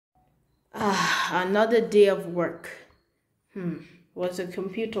Another day of work. Was a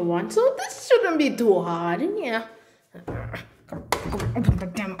computer one, so this shouldn't be too hard. Yeah.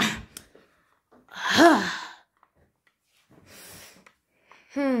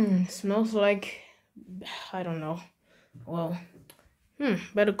 Smells like, I don't know. Well,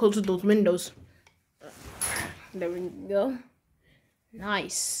 better close those windows. There we go.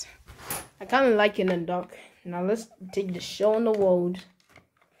 Nice. I kind of like it in the dark. Now let's take the show on the road.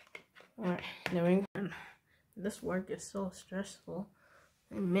 Alright, there we go. This work is so stressful.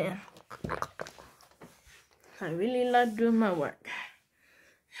 Man, I really love doing my work.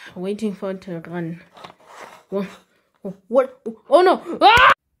 Waiting for it to run. What? Oh no!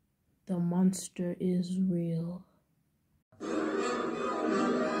 Ah! The monster is real.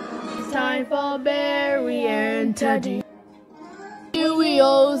 It's time for Barry and Teddy.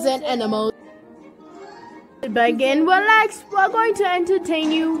 Cheerios and animals. Sit back and relax. We're going to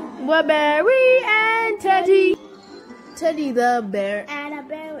entertain you. We're Barry and Teddy. Teddy the bear. And a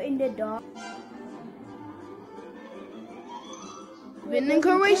bear in the dark. In the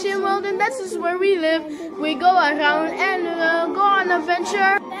Croatian world, and that's just where we live. We go around and go on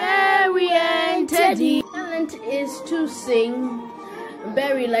adventure. Barry and Teddy. Talent is to sing.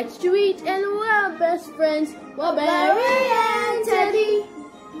 Barry likes to eat, and we're best friends. We're Barry and Teddy.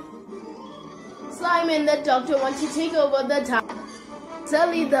 Slime and the doctor want to take over the town.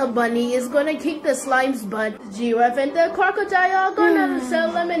 Sally the bunny is gonna kick the slime's butt. Giraffe and the crocodile are gonna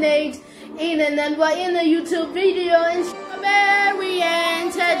sell lemonade. Aiden and we're in a YouTube video and Barry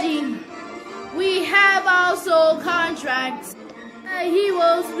and Teddy. We have also contracts.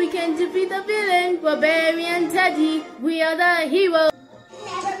 Heroes, we can defeat the villain. We're Barry and Teddy. We are the heroes.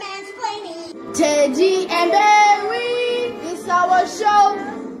 Never mansplaining. Teddy and Barry, it's our show.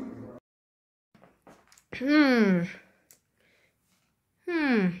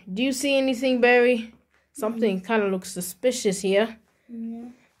 Do you see anything, Barry? Something kind of looks suspicious here. Yeah.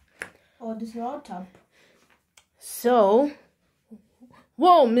 Oh, this is our top. So,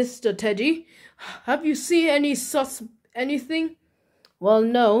 whoa, Mr. Teddy, have you seen anything? Well,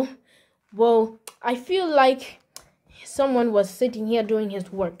 no. Well, I feel like someone was sitting here doing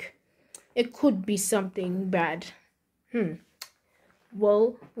his work. It could be something bad.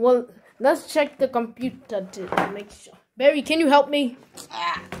 Well, let's check the computer to make sure. Barry, can you help me?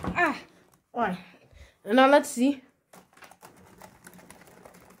 Alright. Now let's see.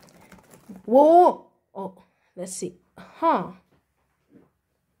 Whoa! Oh, let's see.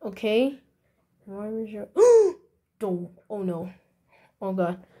 Okay. Oh no. Oh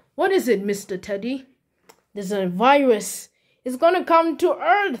god. What is it, Mr. Teddy? There's a virus. It's gonna come to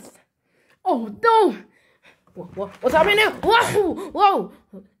Earth. Oh no! What's happening now? Whoa!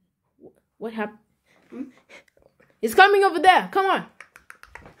 What happened? It's coming over there. Come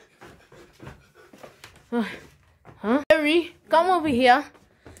on. Barry, come over here.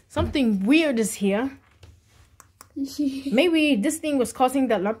 Something weird is here. Maybe this thing was causing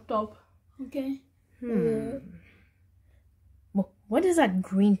the laptop. Okay. What is that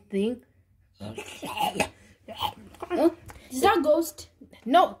green thing? Is that a ghost?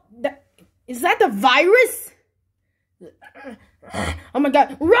 No. Is that the virus? Oh my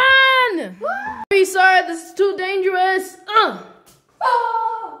god. Run! Sorry, sir. This is too dangerous.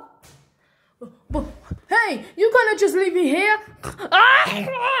 Hey, you gonna just leave me here?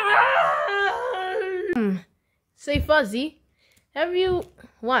 Say, Fuzzy, have you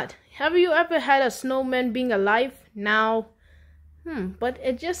ever had a snowman being alive? Now, but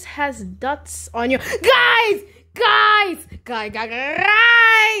it just has dots on your guys,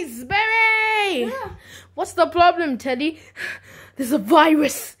 Barry. Yeah. What's the problem, Teddy? There's a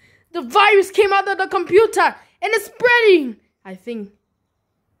virus. The virus came out of the computer and it's spreading. I think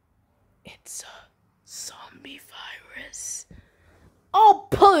it's a zombie virus. Oh,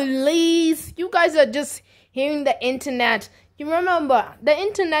 please. You guys are just hearing the internet. You remember, the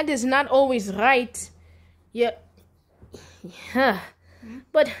internet is not always right. Yeah.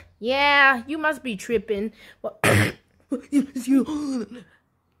 But, yeah, you must be tripping. That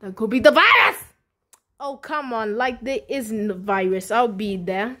could be the virus. Oh, come on. Like, there isn't a virus. I'll be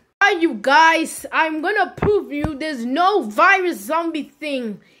there. Alright, you guys. I'm gonna prove you there's no virus zombie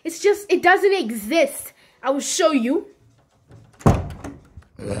thing. It's just, it doesn't exist. I will show you.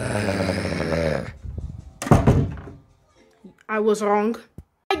 I was wrong. Oh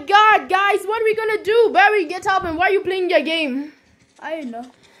my god, guys, what are we gonna do? Barry, get up, and why are you playing your game? I don't know.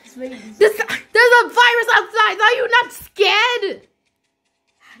 It's very easy. There's a virus outside. Are you not scared?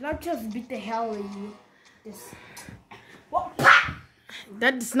 Not just beat the hell out of you. Just...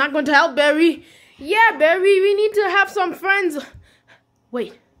 That's not going to help, Barry. Yeah, Barry, we need to have some friends.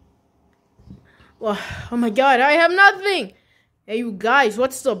 Wait. Oh my god, I have nothing. Hey, you guys,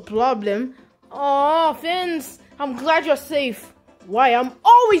 what's the problem? Oh, Fins, I'm glad you're safe. Why? I'm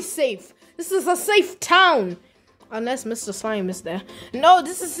always safe. This is a safe town. Unless Mr. Slime is there. No,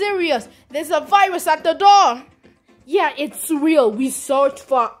 this is serious. There's a virus at the door. Yeah, it's real. We saw it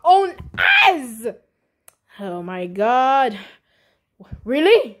for our own eyes. Oh my god.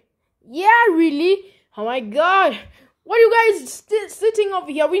 Really? Yeah, really? Oh my god. What are you guys sitting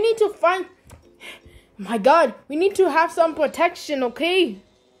over here? We need to find... My god, we need to have some protection, okay?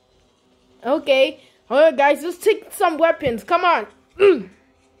 Okay. Alright, guys, let's take some weapons. Come on.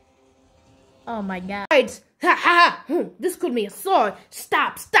 Oh my god. Right. Ha ha ha. This could be a sword.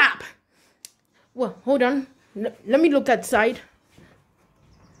 Stop, stop. Well, hold on. Let me look outside.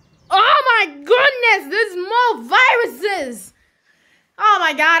 Oh my goodness, there's more viruses. Oh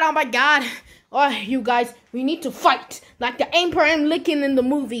my god, oh my god. Oh, you guys, we need to fight like the Emperor and Licking in the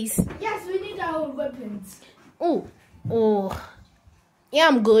movies. Yes, we need our weapons. Oh, yeah,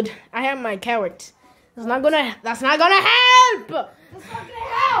 I'm good. I have my carrot. That's not gonna help. That's not gonna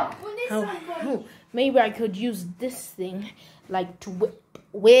help. We need somebody. Maybe I could use this thing, like to whip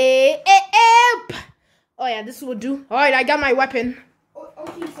up. Oh yeah, this will do. All right, I got my weapon.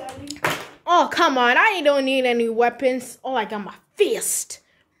 Okay, Sally. Oh come on, I don't need any weapons. Oh, I got my fist.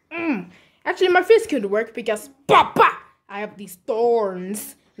 Actually, my fist could work because papa, I have these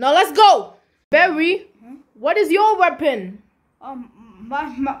thorns. Now let's go. Barry, what is your weapon?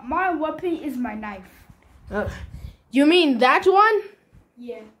 My weapon is my knife. You mean that one?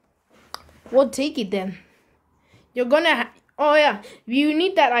 Yeah. We'll take it then. You're gonna oh yeah, you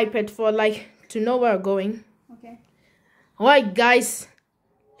need that iPad for like to know where we're going. Okay. Alright guys,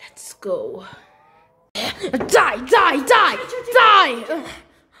 let's go. Die!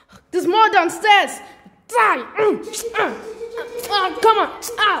 There's more downstairs. Die! Come on!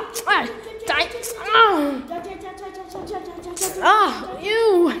 Die!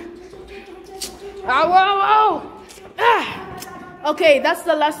 You! Okay, that's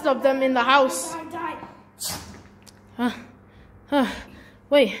the last of them in the house.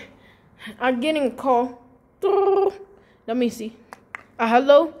 Wait, I'm getting a call. Let me see.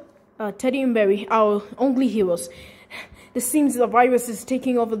 Hello? Teddy and Barry, our only heroes. It seems the virus is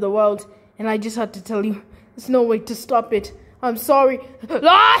taking over the world, and I just had to tell you, there's no way to stop it. I'm sorry.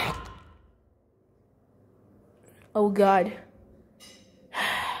 Oh God.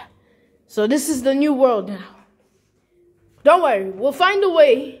 So this is the new world now. Don't worry, we'll find a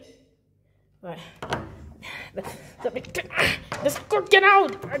way. Right. Let's go get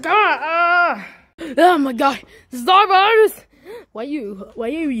out. Oh my God, this is our virus. Why are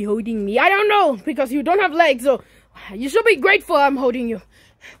you holding me? I don't know, because you don't have legs, so you should be grateful I'm holding you.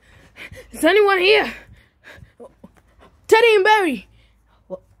 Is anyone here? Teddy and Barry.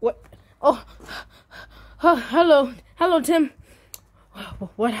 What? Oh, hello, Tim.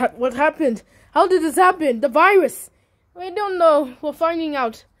 What happened? How did this happen? The virus. We don't know. We're finding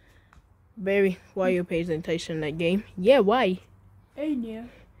out. Barry, why are you paying attention to that game? Yeah, why? Hey, yeah.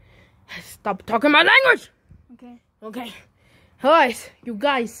 Stop talking my language. Okay. Alright, you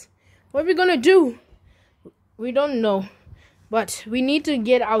guys. What are we gonna do? We don't know. But we need to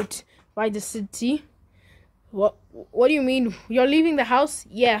get out by the city. What do you mean? You're leaving the house?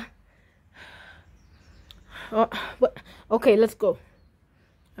 Yeah. Okay, let's go.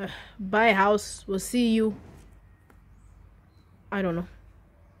 Bye, house. We'll see you. I don't know.